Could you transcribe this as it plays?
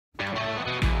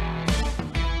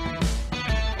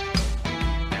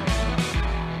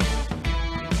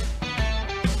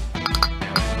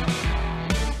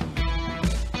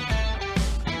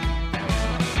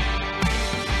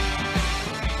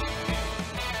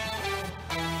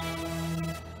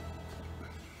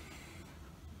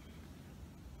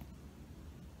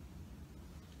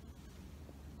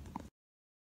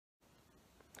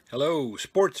Hello,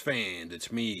 sports fans.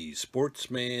 It's me,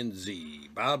 Sportsman Z,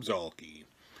 Bob Zolke.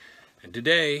 And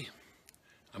today,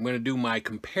 I'm going to do my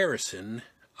comparison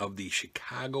of the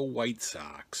Chicago White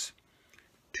Sox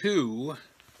to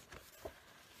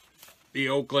the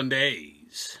Oakland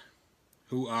A's,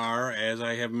 who are, as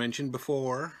I have mentioned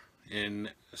before in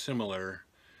similar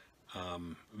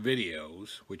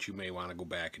videos, which you may want to go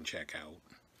back and check out.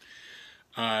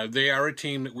 They are a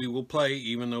team that we will play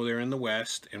even though they're in the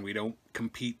West, and we don't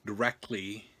compete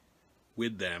directly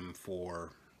with them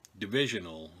for a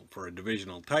divisional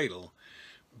title,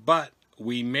 but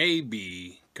we may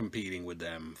be competing with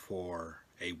them for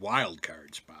a wild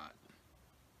card spot.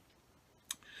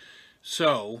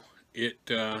 So it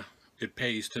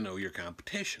pays to know your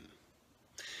competition.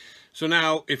 So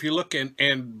now if you look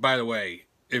and by the way,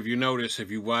 if you notice,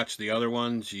 if you watch the other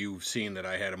ones, you've seen that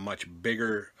I had a much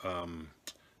bigger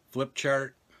flip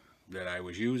chart that I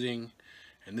was using,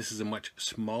 and this is a much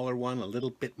smaller one, a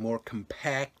little bit more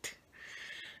compact,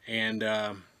 and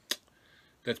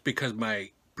that's because my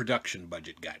production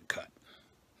budget got cut.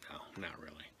 No, not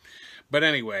really, but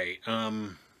anyway,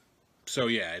 so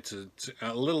yeah, it's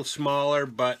a little smaller,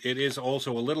 but it is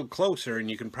also a little closer,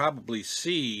 and you can probably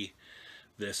see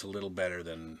this a little better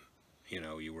than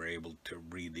you were able to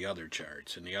read the other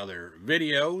charts in the other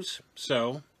videos.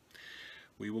 So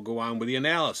we will go on with the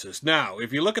analysis. Now,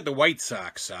 if you look at the White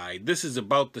Sox side, this is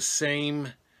about the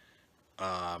same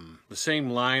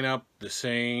lineup, the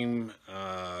same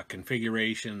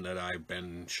configuration that I've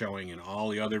been showing in all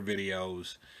the other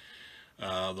videos.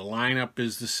 The lineup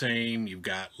is the same. You've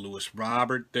got Lewis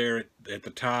Robert there at the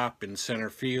top in center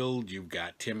field. You've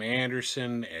got Tim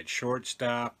Anderson at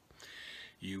shortstop.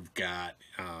 You've got,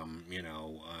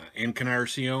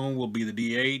 Encarnacion will be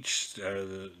the DH,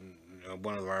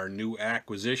 one of our new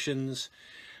acquisitions.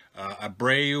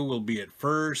 Abreu will be at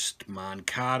first,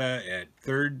 Moncada at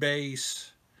third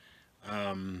base.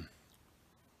 The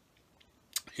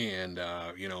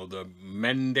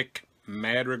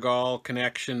Mendick-Madrigal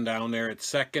connection down there at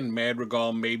second.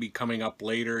 Madrigal may be coming up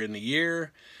later in the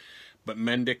year, but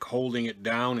Mendick holding it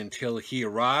down until he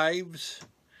arrives.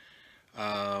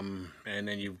 And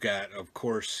then you've got, of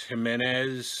course,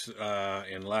 Jimenez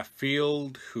in left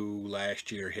field, who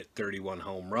last year hit 31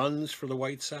 home runs for the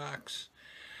White Sox.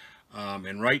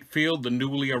 In right field, the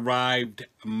newly arrived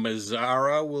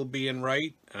Mazzara will be in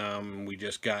right. We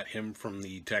just got him from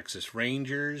the Texas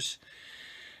Rangers.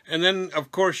 And then,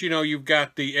 of course, you've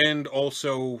got the end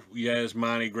also,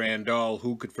 Yasmani Grandal.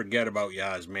 Who could forget about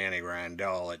Yasmani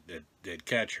Grandal at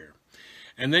catcher?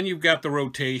 And then you've got the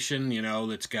rotation,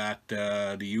 that's got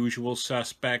the usual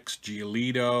suspects,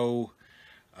 Giolito,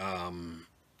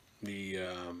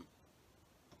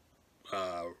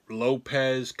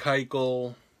 Lopez,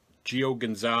 Keuchel, Gio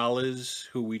Gonzalez,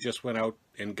 who we just went out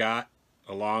and got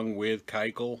along with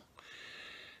Keuchel.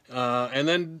 And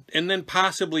then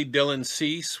possibly Dylan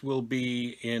Cease will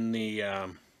be in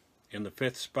the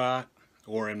fifth spot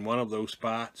or in one of those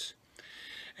spots.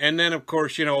 And then, of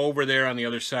course, over there on the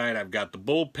other side, I've got the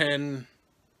bullpen.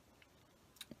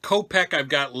 Kopech I've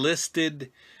got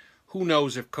listed. Who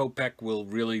knows if Kopech will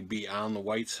really be on the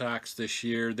White Sox this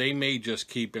year. They may just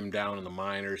keep him down in the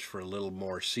minors for a little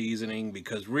more seasoning,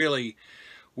 because really,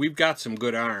 we've got some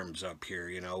good arms up here,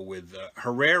 with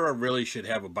Herrera really should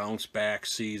have a bounce-back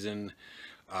season.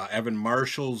 Evan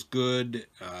Marshall's good.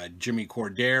 Jimmy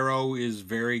Cordero is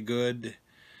very good.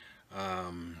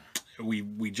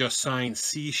 We just signed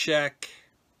Cishek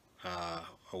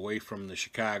away from the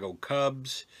Chicago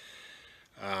Cubs.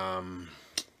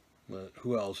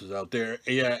 Who else is out there?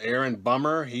 Yeah, Aaron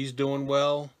Bummer, he's doing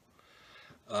well.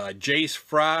 Jace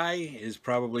Fry is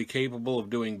probably capable of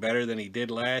doing better than he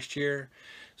did last year.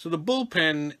 So the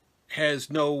bullpen has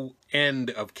no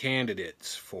end of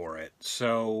candidates for it.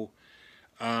 So,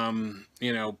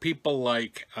 people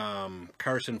like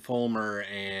Carson Fulmer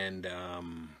and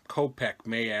Kopech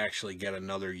may actually get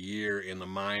another year in the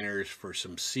minors for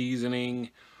some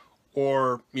seasoning,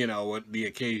 or, the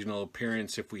occasional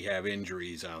appearance if we have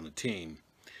injuries on the team.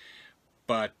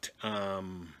 But,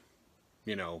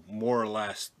 more or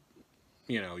less,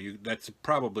 that's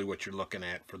probably what you're looking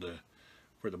at for the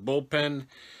bullpen.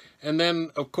 And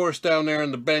then, of course, down there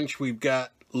on the bench, we've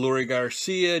got Leury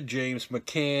Garcia, James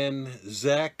McCann,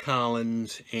 Zach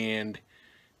Collins, and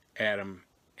Adam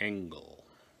Engel.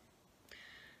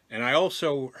 And I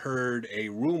also heard a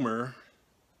rumor,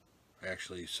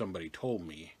 actually somebody told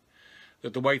me,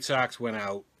 that the White Sox went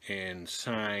out and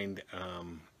signed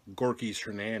Gorkys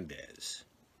Hernandez.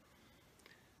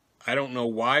 I don't know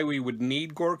why we would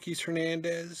need Gorkys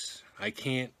Hernandez. I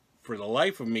can't for the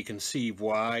life of me conceive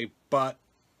why, but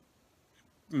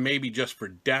maybe just for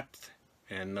depth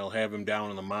and they'll have him down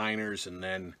in the minors, and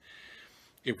then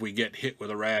if we get hit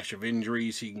with a rash of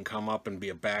injuries, he can come up and be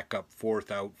a backup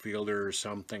fourth outfielder or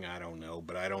something. I don't know,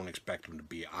 but I don't expect him to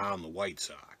be on the White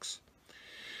Sox.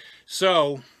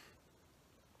 So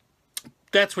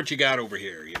that's what you got over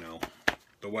here, you know,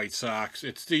 the White Sox.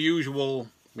 It's the usual,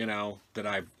 you know, that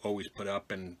I've always put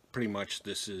up, and pretty much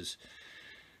this is,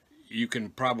 you can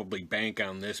probably bank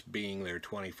on this being their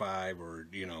 25, or,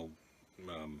 you know,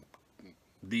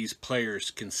 these players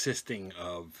consisting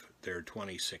of their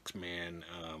 26-man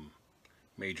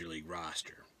Major League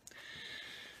roster.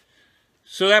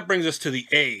 So that brings us to the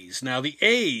A's. Now, the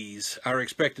A's are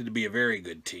expected to be a very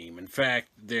good team. In fact,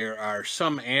 there are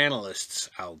some analysts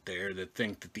out there that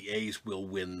think that the A's will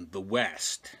win the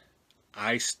West.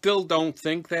 I still don't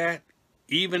think that.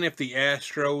 Even if the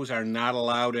Astros are not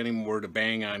allowed anymore to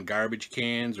bang on garbage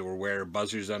cans or wear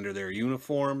buzzers under their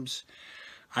uniforms,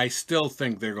 I still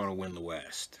think they're going to win the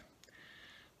West.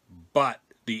 But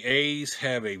the A's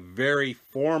have a very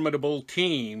formidable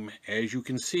team, as you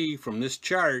can see from this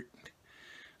chart.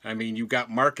 I mean, you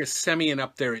got Marcus Semien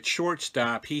up there at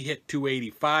shortstop. He hit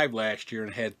 285 last year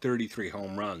and had 33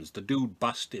 home runs. The dude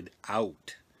busted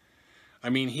out. I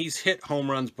mean, he's hit home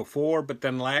runs before, but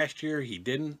then last year he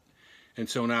didn't. And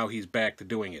so now he's back to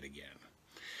doing it again.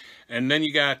 And then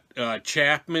you got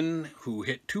Chapman, who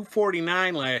hit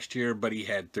 249 last year, but he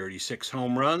had 36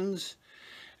 home runs.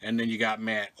 And then you got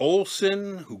Matt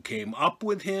Olson, who came up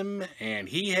with him, and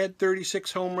he had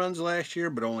 36 home runs last year,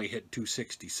 but only hit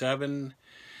 267.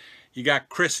 You got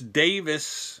Chris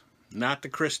Davis, not the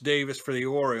Chris Davis for the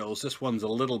Orioles. This one's a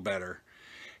little better.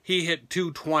 He hit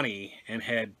 220 and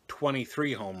had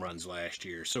 23 home runs last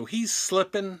year. So he's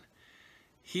slipping.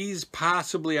 He's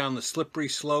possibly on the slippery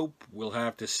slope. We'll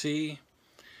have to see.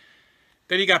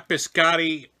 Then you got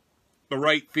Piscotty, the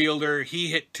right fielder. He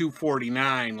hit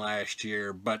 249 last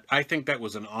year, but I think that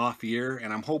was an off year,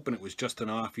 and I'm hoping it was just an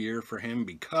off year for him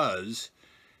because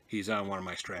he's on one of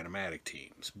my Stratomatic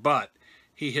teams. But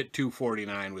he hit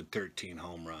 249 with 13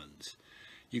 home runs.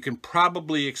 You can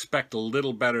probably expect a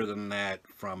little better than that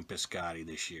from Piscotty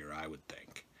this year, I would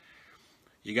think.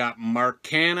 You got Mark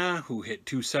Canha, who hit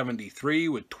 273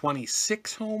 with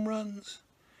 26 home runs.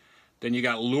 Then you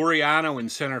got Laureano in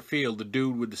center field, the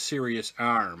dude with the serious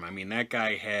arm. I mean, that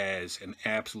guy has an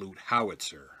absolute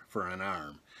howitzer for an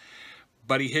arm.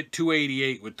 But he hit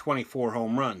 288 with 24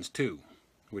 home runs, too,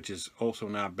 which is also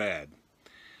not bad.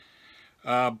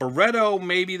 Barreto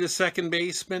may be the second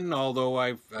baseman, although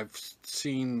I've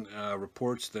seen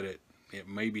reports that it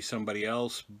may be somebody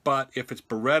else. But if it's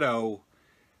Barreto,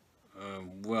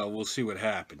 well, we'll see what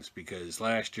happens, because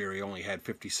last year he only had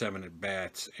 57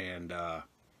 at-bats and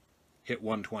hit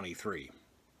 123.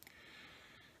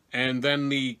 And then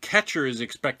the catcher is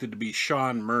expected to be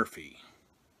Sean Murphy.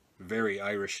 Very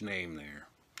Irish name there.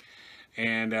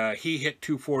 And he hit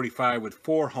 245 with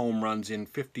 4 home runs in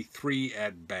 53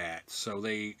 at-bats. So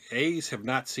the A's have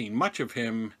not seen much of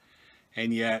him,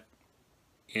 and yet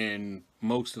in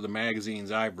most of the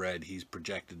magazines I've read, he's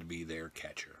projected to be their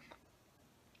catcher.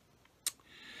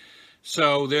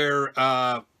 So their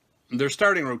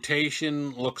starting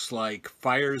rotation looks like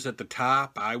Fiers at the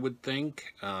top, I would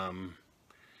think.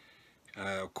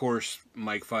 Of course,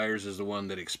 Mike Fiers is the one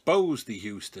that exposed the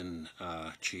Houston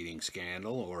cheating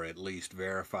scandal, or at least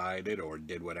verified it, or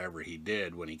did whatever he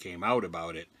did when he came out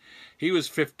about it. He was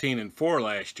 15-4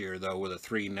 last year, though, with a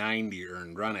 390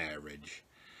 earned run average.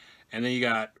 And then you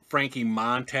got Frankie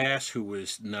Montas, who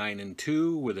was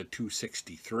 9-2 with a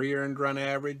 263 earned run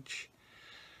average.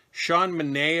 Sean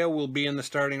Manaea will be in the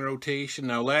starting rotation.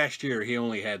 Now, last year he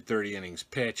only had 30 innings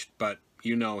pitched, but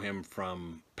you know him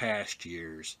from past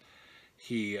years.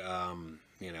 He, you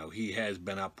know, he has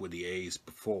been up with the A's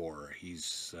before.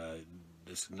 He's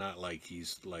it's not like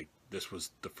this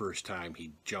was the first time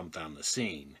he jumped on the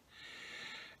scene.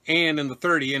 And in the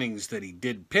 30 innings that he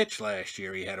did pitch last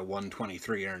year, he had a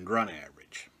 123 earned run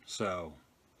average. So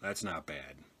that's not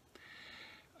bad.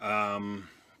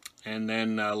 And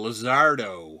then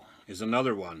Luzardo is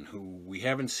another one who we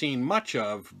haven't seen much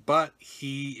of, but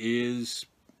he is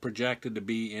projected to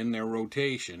be in their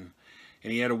rotation.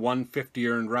 And he had a 150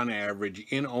 earned run average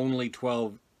in only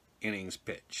 12 innings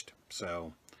pitched.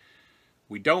 So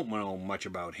we don't know much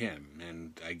about him.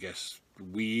 And I guess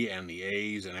we and the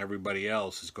A's and everybody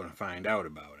else is going to find out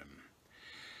about him.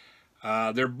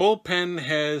 Their bullpen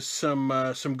has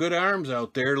some good arms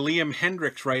out there. Liam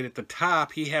Hendricks right at the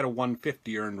top. He had a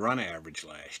 150 earned run average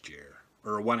last year.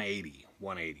 Or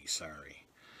 180, sorry.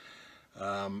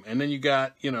 And then you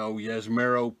got, you know,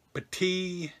 Yasmero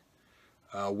Petit,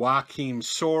 Joaquim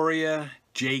Soria,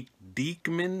 Jake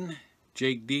Diekman.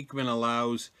 Jake Diekman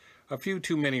allows a few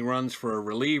too many runs for a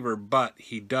reliever, but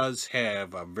he does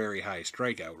have a very high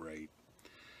strikeout rate.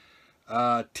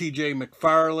 TJ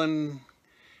McFarland,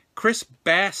 Chris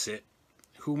Bassett,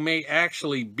 who may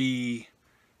actually be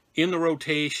in the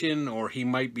rotation, or he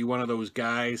might be one of those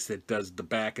guys that does the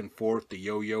back and forth, the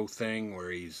yo-yo thing,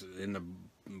 where he's in the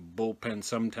bullpen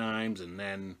sometimes, and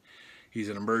then he's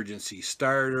an emergency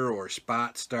starter or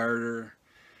spot starter.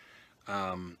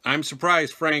 I'm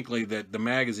surprised, frankly, that the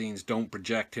magazines don't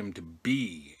project him to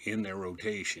be in their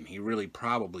rotation. He really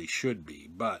probably should be,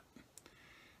 but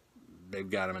they've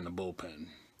got him in the bullpen.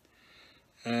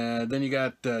 Then you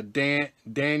got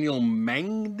Daniel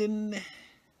Mangden,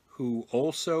 who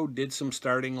also did some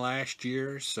starting last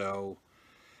year, so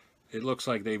it looks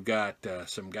like they've got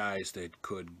some guys that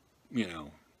could,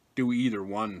 do either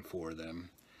one for them.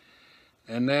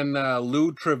 And then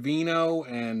Lou Trevino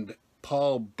and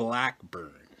Paul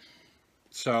Blackburn.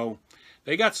 So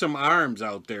they got some arms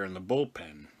out there in the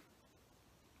bullpen.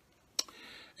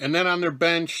 And then on their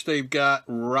bench, they've got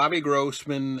Robbie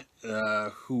Grossman,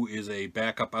 who is a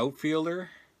backup outfielder.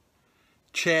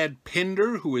 Chad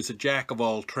Pinder, who is a jack of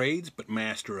all trades, but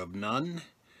master of none.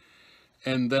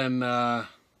 And then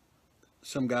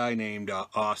some guy named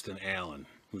Austin Allen,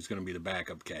 who's going to be the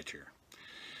backup catcher.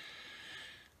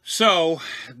 So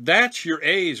that's your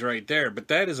A's right there, but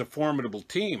that is a formidable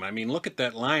team. I mean, look at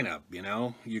that lineup,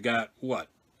 You got, what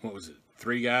was it,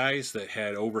 3 guys that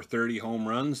had over 30 home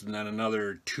runs, and then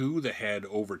another 2 that had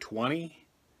over 20,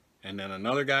 and then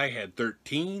another guy had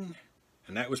 13,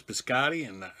 and that was Piscotty,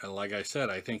 and like I said,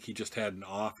 I think he just had an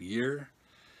off year.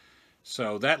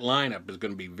 So that lineup is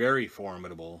going to be very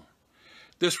formidable.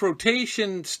 This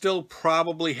rotation still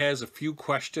probably has a few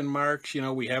question marks.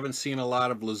 We haven't seen a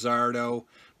lot of Luzardo.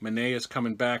 Manea's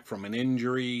coming back from an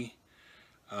injury.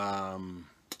 And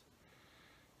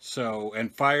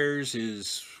Fires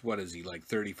is, what is he, like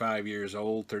 35 years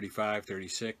old, 35,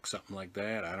 36, something like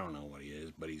that. I don't know what he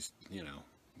is, but he's,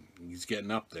 he's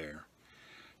getting up there.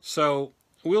 So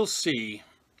we'll see.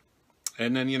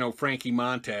 And then, Frankie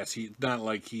Montas, he's not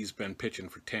like he's been pitching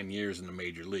for 10 years in the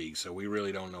major league, so we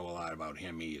really don't know a lot about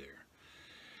him either.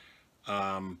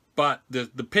 But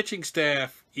the pitching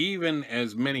staff, even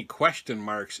as many question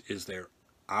marks as there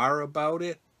are about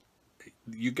it,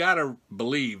 you got to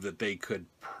believe that they could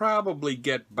probably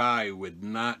get by with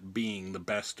not being the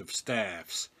best of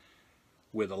staffs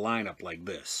with a lineup like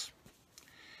this.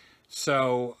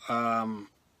 So,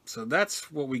 so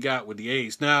that's what we got with the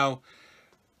A's. Now,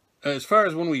 as far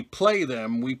as when we play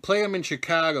them in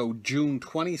Chicago June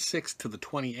 26th to the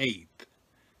 28th.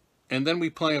 And then we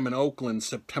play them in Oakland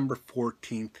September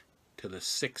 14th to the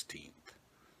 16th.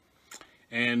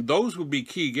 And those would be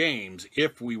key games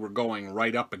if we were going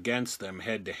right up against them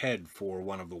head-to-head for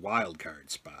one of the wild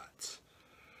card spots.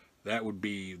 Those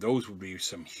would be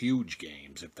some huge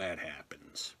games if that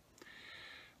happens.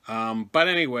 But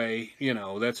anyway,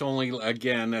 that's only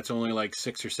like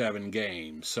 6 or 7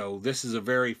 games. So this is a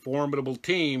very formidable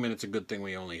team, and it's a good thing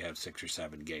we only have 6 or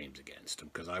 7 games against them,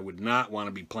 because I would not want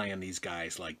to be playing these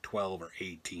guys like 12 or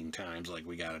 18 times like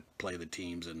we got to play the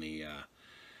teams in the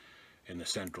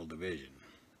Central Division.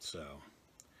 So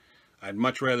I'd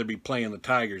much rather be playing the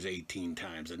Tigers 18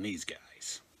 times than these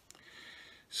guys.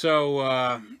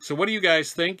 So so what do you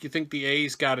guys think? You think the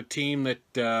A's got a team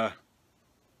that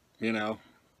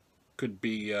could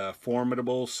be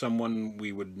formidable, someone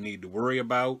we would need to worry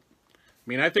about? I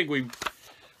mean, I think we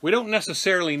don't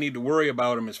necessarily need to worry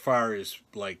about them as far as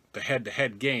like the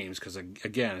head-to-head games, because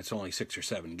again, it's only 6 or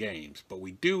 7 games. But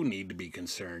we do need to be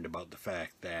concerned about the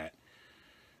fact that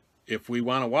if we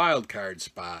want a wild card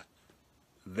spot,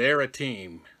 they're a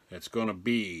team that's going to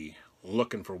be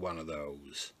looking for one of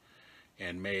those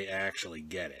and may actually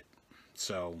get it.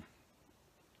 So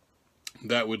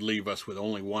that would leave us with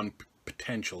only one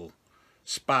potential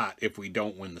spot if we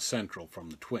don't win the Central from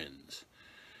the Twins.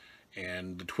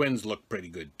 And the Twins look pretty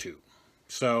good too.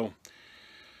 So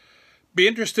be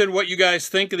interested in what you guys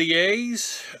think of the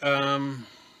A's.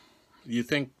 You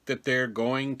think that they're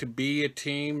going to be a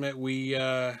team that we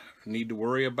need to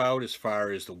worry about as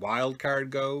far as the wild card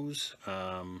goes?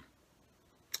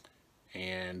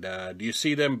 And do you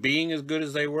see them being as good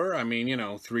as they were? I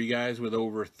mean, 3 guys with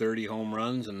over 30 home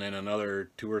runs and then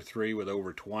another 2 or 3 with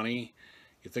over 20.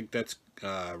 You think that's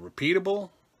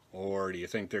repeatable, or do you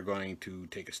think they're going to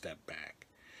take a step back?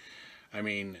 I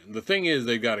mean, the thing is,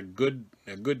 they've got a good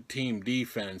team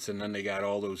defense, and then they got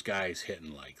all those guys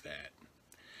hitting like that.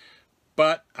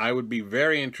 But I would be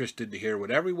very interested to hear what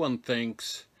everyone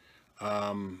thinks.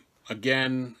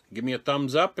 Again, give me a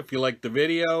thumbs up if you like the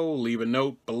video. Leave a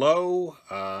note below.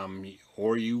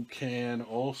 Or you can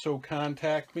also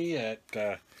contact me at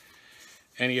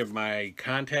any of my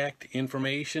contact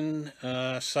information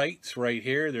sites right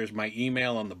here. There's my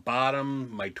email on the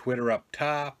bottom, my Twitter up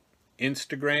top,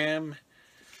 Instagram.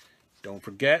 Don't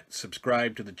forget,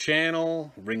 subscribe to the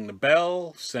channel, ring the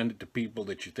bell, send it to people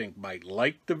that you think might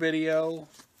like the video.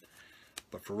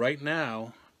 But for right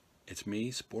now, it's me,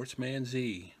 Sportsman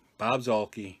Z, Bob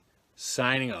Zolke,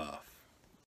 signing off.